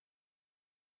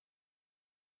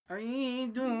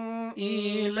عيد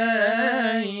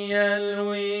إلي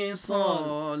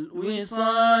الوصال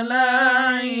وصال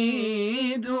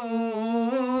عيد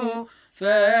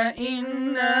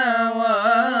فإن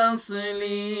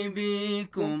وصلي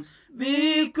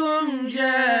بكم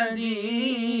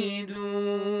جديد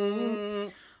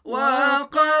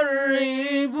وقربوا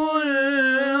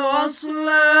الوصل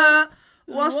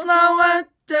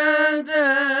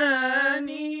والتداني